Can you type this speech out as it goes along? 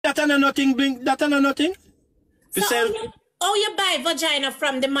That ain't nothing, blink. That ain't nothing. So how you buy vagina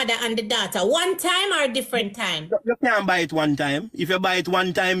from the mother and the daughter? One time or different time? You can't buy it one time. If you buy it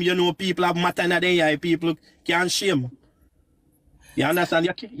one time, you know people have matter in their eye. People can't shame. You understand?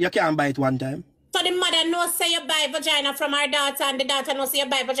 You can't buy it one time. So the mother knows say you buy vagina from her daughter and the daughter knows say you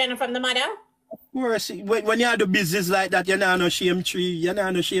buy vagina from the mother? Of course. When you do business like that, you're not no shame tree. You're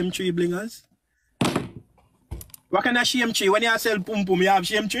not no shame tree, blingers. What kind of shame tree? When you sell pum pum, you have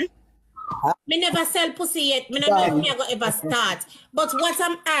shame tree? Me never sell pussy yet. Me don't know if me go ever start. But what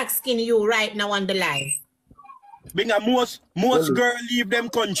I'm asking you right now on the live. Being most girls leave them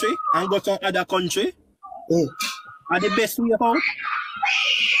country and go to other country. Are the best way out?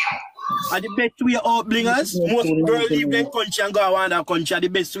 Are the best way out, blingers? Most girls leave them country and go to another country. Are the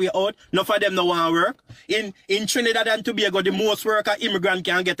best way out? None of them no want to work. In Trinidad and Tobago, the most worker immigrant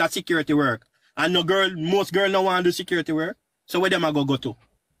can get a security work. And most girls no want to do security work. So where them I go to?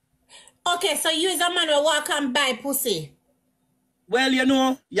 Okay, so you as a man will walk and buy pussy. Well, you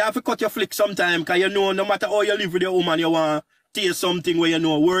know, you have to cut your flick sometime, because you know, no matter how you live with your woman, you want to taste something where you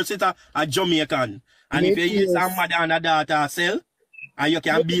know, worse it a Jamaican. And if you use a mother and a daughter sell, and you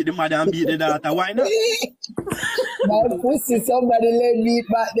can beat the mother and beat the daughter, why not? My pussy, somebody let me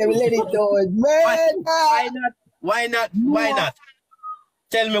back, they will let it go. Man, why not? Why not? Why not?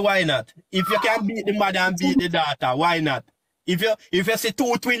 Tell me why not? If you can beat the mother and beat the daughter, why not? If you see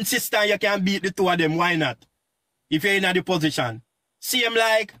two twin sisters, you can beat the two of them, why not? If you're in the position. Same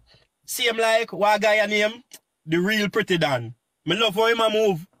like, what guy name? The real Pretty Dan. Me love how him a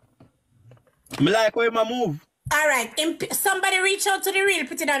move. Me like how him a move. Alright, somebody reach out to the real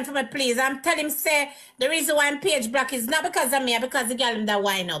Pretty Dan for me, please. I'm telling him, say, the reason why I'm page black is not because of me, because the girl him that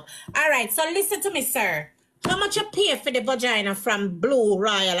wind up. Alright, so listen to me, sir. How much you pay for the vagina from Blue,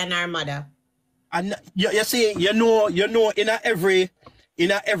 Royal, and our mother? And you see, you know, in every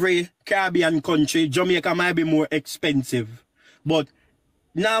Caribbean country, Jamaica might be more expensive. But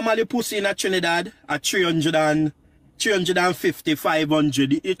normally pussy in a Trinidad at 350,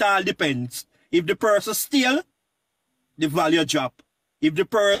 500. It all depends. If the person steal, the value drop. If the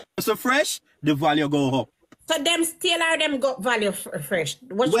person fresh, the value go up. So them steal or them got value fresh?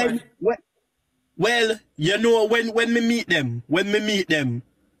 Which one? Well, you know, when we meet them,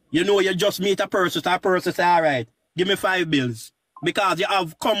 you know, you just meet a person, so a person say, all right, give me 5 bills. Because you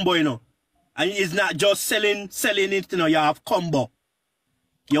have combo, you know. And it's not just selling it, you know, you have combo.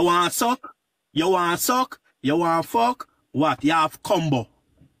 You want suck, you want fuck, what? You have combo.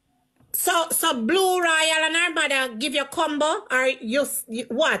 So Blue, Royal, and our mother give you combo, or you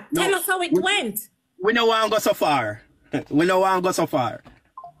what? No. Tell us how it went. We don't want to go so far. We don't want to go so far.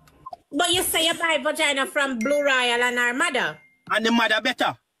 But you say you buy vagina from Blue, Royal, and our mother. And the mother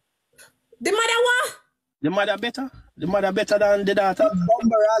better. The mother what? The mother better. The mother better than the daughter.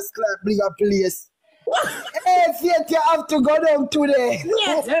 Bumberas clap, bring a place. Hey, Fiat, you have to go down today.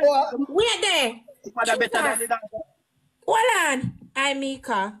 Yes. We're there. The mother better than the daughter. Hold on. Hi,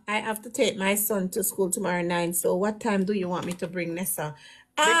 Mika. I have to take my son to school tomorrow 9. So what time do you want me to bring Nessa?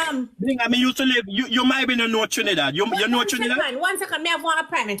 I mean, you used to live. You might be in North Trinidad. You know Trinidad? One second. Me have one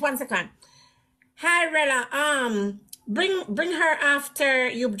appointment. 1 second. Hi, Rella. Bring her after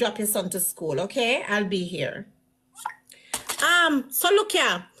you drop your son to school, okay? I'll be here. So look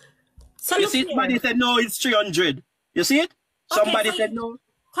here. So you see, somebody said no, it's 300. You see it? Somebody okay, so said no.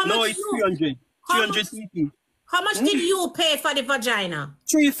 No, it's 300. 350. How much did you pay for the vagina?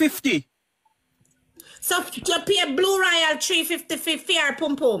 350. So you pay Blue Royal 350 for your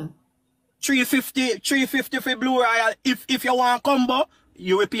pum pum. 350 for Blue Royal. If you want combo,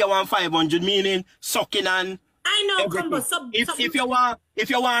 you will pay 500, meaning sucking and I know everything. combo. So, if you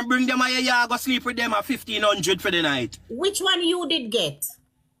want bring them here, you go sleep with them at 1,500 for the night. Which one you did get?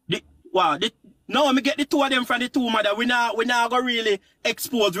 No, me get the two of them from the two mother. We not go really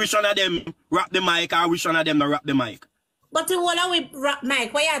expose which one of them rap the mic or which one of them not rap the mic. But the one we rap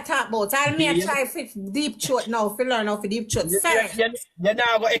mic, what you talk about? I'll try fit deep throat now, to learn how to deep throat. Sir. You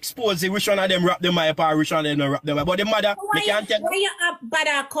not go expose which one of them rap the mic or which one of them not rap the mic. But the mother, me can't tell. Why you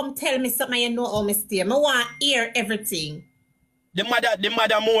better come tell me something you know how me stay? I want to hear everything. The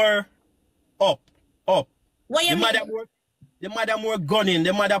mother more up. What you mean? The mother more gunning,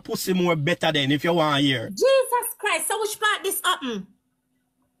 the mother pussy more better than if you want to hear. Jesus Christ, so which part this happen?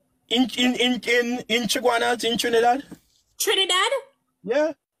 In Chiguanas, in Trinidad? Trinidad?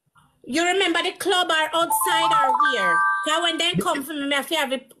 Yeah. You remember the club are outside or where? So when they come from me, I feel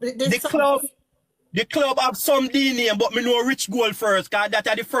the club have some D name, but me know Rich Gold first, because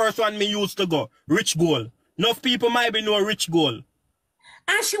that's the first one me used to go. Rich Gold. Enough people might be know Rich Gold.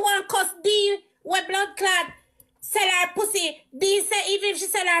 And she want cuss D with blood clot. sell her pussy. D say even if she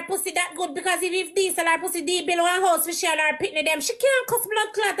sell her pussy that good because if D sell her pussy, D build one house for she and her pitney them. She can't cause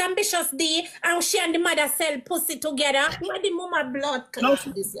blood clot ambitious D and she and the mother sell pussy together. Where the mama blood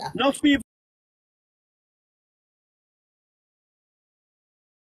clot this year? No people